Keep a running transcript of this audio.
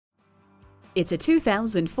It's a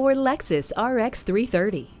 2004 Lexus RX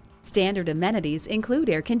 330. Standard amenities include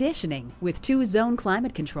air conditioning with 2-zone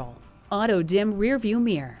climate control, auto-dim rear-view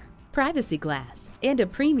mirror, privacy glass, and a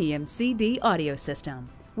premium CD audio system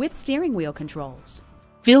with steering wheel controls.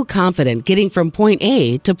 Feel confident getting from point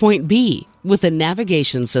A to point B with a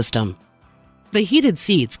navigation system. The heated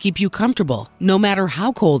seats keep you comfortable no matter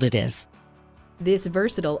how cold it is. This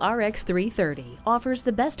versatile RX 330 offers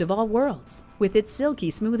the best of all worlds with its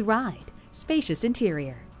silky smooth ride, spacious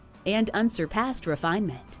interior, and unsurpassed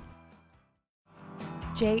refinement.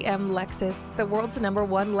 JM Lexus, the world's #1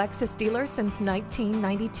 Lexus dealer since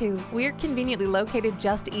 1992. We're conveniently located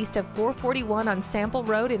just east of 441 on Sample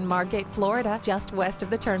Road in Margate, Florida, just west of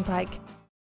the Turnpike.